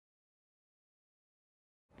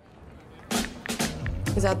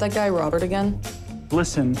Is that guy Robert again?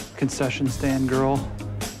 Listen, concession stand girl.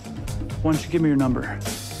 Why don't you give me your number?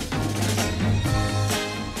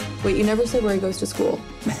 Wait, you never said where he goes to school.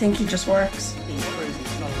 I think he just works.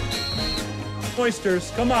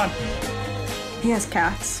 Oysters, come on. He has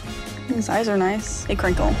cats. His eyes are nice. They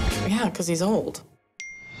crinkle. Yeah, because he's old.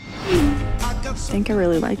 I think I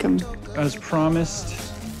really like him. As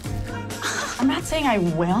promised. I'm not saying I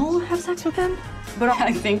will have sex with him, but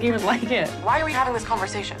I think he would like it. Why are we having this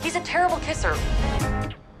conversation? He's a terrible kisser.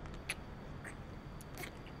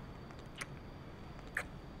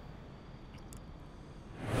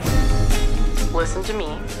 Listen to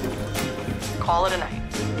me. Call it a night.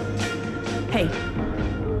 Hey,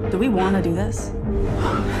 do we want to do this?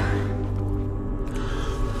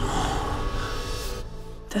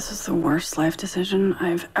 This is the worst life decision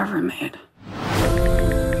I've ever made.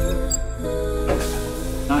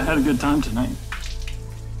 I had a good time tonight.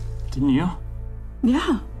 Didn't you?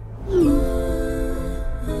 Yeah.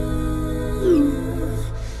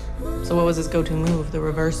 So what was his go-to move? The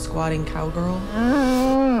reverse squatting cowgirl?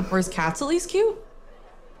 Were his cats at least cute?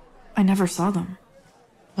 I never saw them.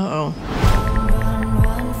 Uh-oh.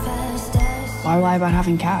 Why lie about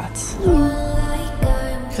having cats?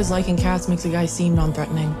 Because liking cats makes a guy seem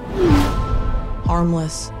non-threatening.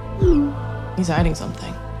 Harmless. He's hiding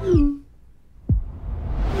something.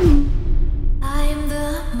 I'm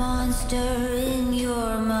the monster in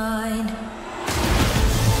your mind.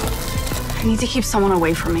 I need to keep someone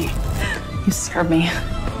away from me. You scared me.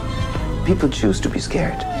 People choose to be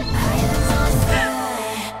scared.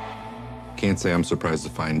 Can't say I'm surprised to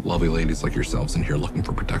find lovely ladies like yourselves in here looking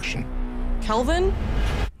for protection. Kelvin,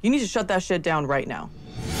 you need to shut that shit down right now.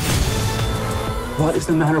 What is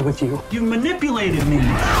the matter with you? You manipulated me.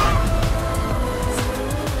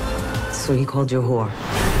 So he called you a whore.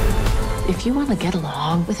 If you want to get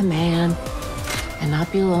along with a man and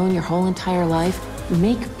not be alone your whole entire life,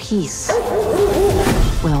 make peace.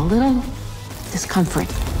 With a little discomfort.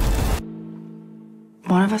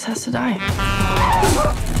 One of us has to die.